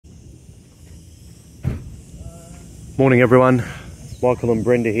Morning everyone, Michael and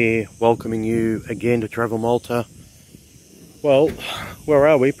Brenda here, welcoming you again to Travel Malta. Well, where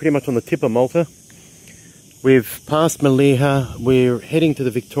are we? Pretty much on the tip of Malta. We've passed Mellieha, we're heading to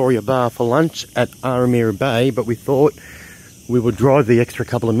the Victoria Bar for lunch at Ahrax Bay, but we thought we would drive the extra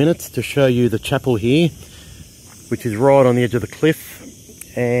couple of minutes to show you the chapel here, which is right on the edge of the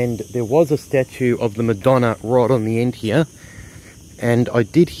cliff. And there was a statue of the Madonna right on the end here, and I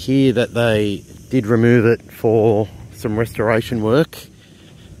did hear that they did remove it for some restoration work,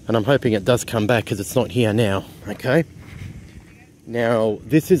 and I'm hoping it does come back because it's not here now. Okay, now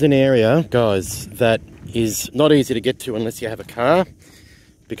this is an area, guys, that is not easy to get to unless you have a car,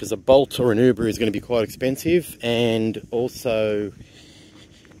 because a Bolt or an Uber is going to be quite expensive, and also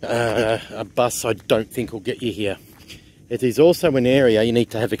a bus I don't think will get you here. It is also an area you need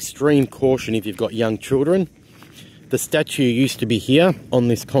to have extreme caution if you've got young children. The statue used to be here on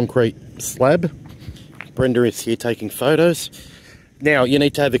this concrete slab. Brenda is here taking photos. Now, you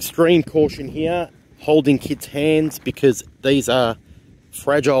need to have extreme caution here, holding kids' hands, because these are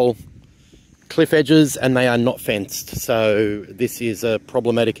fragile cliff edges and they are not fenced. So this is a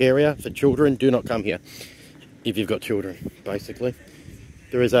problematic area for children. Do not come here if you've got children, basically.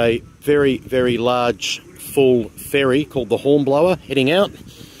 There is a very, very large full ferry called the Hornblower heading out.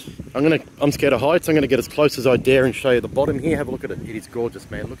 I'm scared of heights. I'm going to get as close as I dare and show you the bottom here. Have a look at it. It is gorgeous,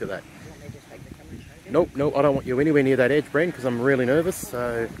 man. Look at that. Nope, I don't want you anywhere near that edge, Brent, because I'm really nervous,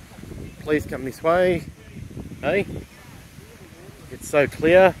 so please come this way. Hey, it's so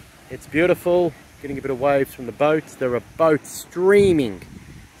clear, it's beautiful, getting a bit of waves from the boats. There are boats streaming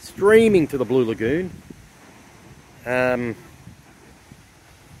to the Blue Lagoon. And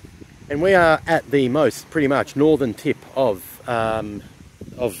we are at the most, pretty much, northern tip of Malta,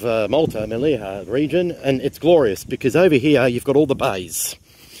 Mellieha region, and it's glorious because over here you've got all the bays.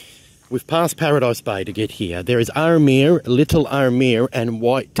 We've passed Paradise Bay to get here. There is Ahrax, Little Ahrax, and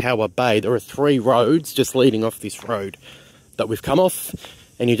White Tower Bay. There are 3 roads just leading off this road that we've come off,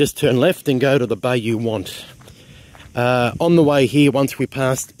 and you just turn left and go to the bay you want. On the way here, once we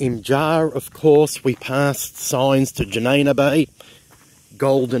passed Imjar, of course, we passed signs to Janina Bay,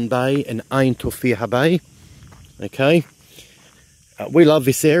 Golden Bay, and Ain Tofiha Bay. Okay, we love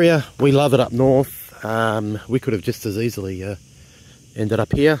this area. We love it up north. We could have just as easily ended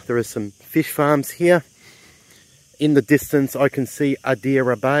up here. There are some fish farms here. In the distance I can see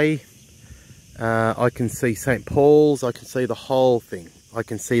Adira Bay, I can see St. Paul's, I can see the whole thing. I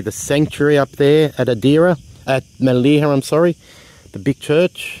can see the sanctuary up there at Mellieha, I'm sorry, the big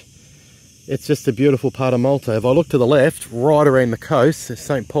church. It's just a beautiful part of Malta. If I look to the left, right around the coast, there's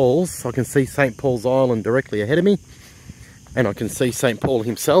St. Paul's. I can see St. Paul's Island directly ahead of me, and I can see St. Paul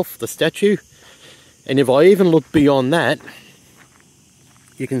himself, the statue. And if I even look beyond that,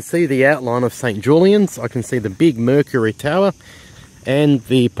 you can see the outline of St. Julian's. I can see the big Mercury Tower and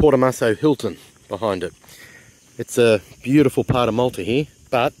the Portomasso Hilton behind it. It's a beautiful part of Malta here.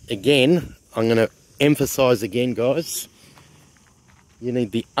 But again, I'm going to emphasise again, guys, you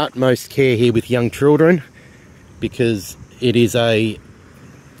need the utmost care here with young children, because it is a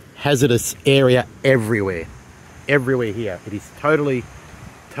hazardous area everywhere. Everywhere here. It is totally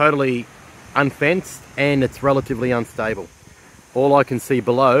unfenced, and it's relatively unstable. All I can see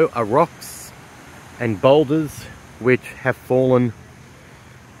below are rocks and boulders which have fallen.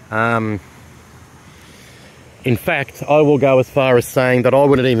 In fact, I will go as far as saying that I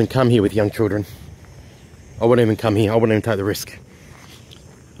wouldn't even come here with young children. I wouldn't even come here. I wouldn't even take the risk.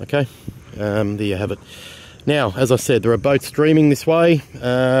 Okay, there you have it. Now, as I said, there are boats streaming this way.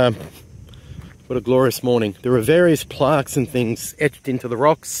 What a glorious morning. There are various plaques and things etched into the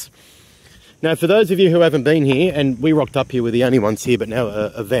rocks. Now, for those of you who haven't been here, and we rocked up here, we're the only ones here, but now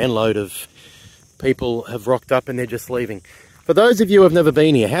a van load of people have rocked up and they're just leaving. For those of you who have never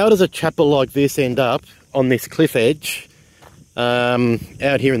been here, how does a chapel like this end up on this cliff edge,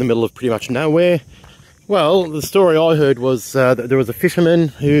 out here in the middle of pretty much nowhere? Well, the story I heard was that there was a fisherman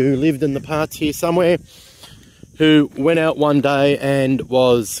who lived in the parts here somewhere, who went out one day and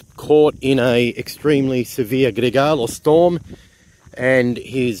was caught in a extremely severe gregal or storm, and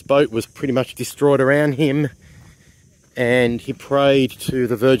his boat was pretty much destroyed around him, and he prayed to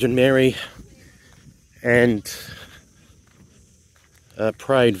the Virgin Mary and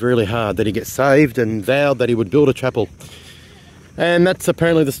prayed really hard that he get saved, and vowed that he would build a chapel. And that's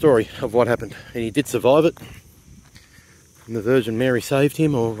apparently the story of what happened. And he did survive it, and the Virgin Mary saved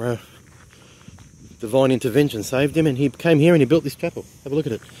him, or divine intervention saved him, and he came here and he built this chapel. Have a look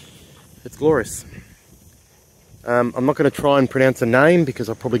at it. It's glorious. I'm not going to try and pronounce a name because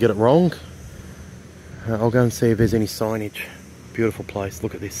I'll probably get it wrong. I'll go and see if there's any signage. Beautiful place.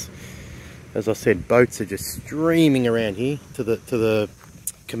 Look at this. As I said, boats are just streaming around here to the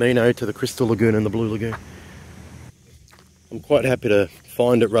Camino, to the Crystal Lagoon and the Blue Lagoon. I'm quite happy to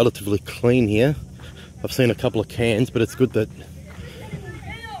find it relatively clean here. I've seen a couple of cans, but it's good that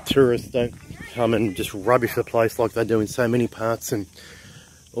tourists don't come and just rubbish the place like they do in so many parts and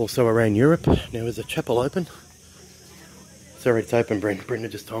also around Europe. Now, is the chapel open? Sorry, it's open, Brenda. Brenda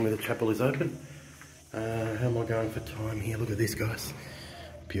just told me the chapel is open. How am I going for time here? Look at this, guys.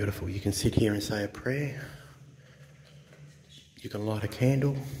 Beautiful. You can sit here and say a prayer. You can light a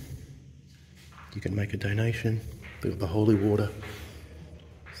candle. You can make a donation. Look at the holy water.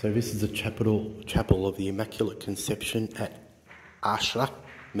 So this is the chapel of the Immaculate Conception at Ahrax,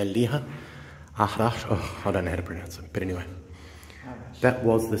 Mellieha. Ahrax. Oh, I don't know how to pronounce it, but anyway. That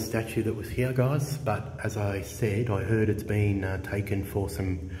was the statue that was here, guys. But as I said, I heard it's been taken for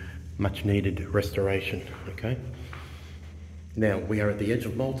some much needed restoration. Okay. Now, we are at the edge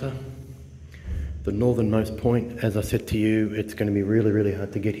of Malta, the northernmost point. As I said to you, it's going to be really, really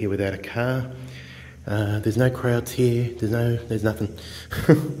hard to get here without a car. There's no crowds here, there's nothing.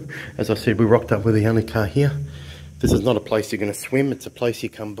 As I said, we rocked up with the only car here. This is not a place you're going to swim, it's a place you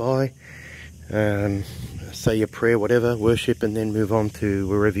come by, say your prayer, whatever, worship, and then move on to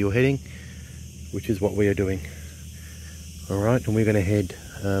wherever you're heading, which is what we are doing. Alright, and we're going to head,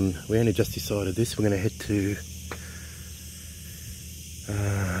 we only just decided this, we're going to head to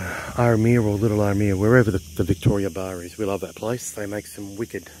Armir or Little Armir, wherever the Victoria Bar is. We love that place. They make some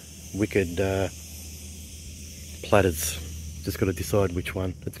wicked platters. Just got to decide which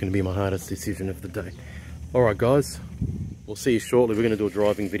one. It's going to be my hardest decision of the day. Alright guys, we'll see you shortly. We're going to do a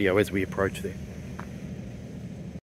driving video as we approach there.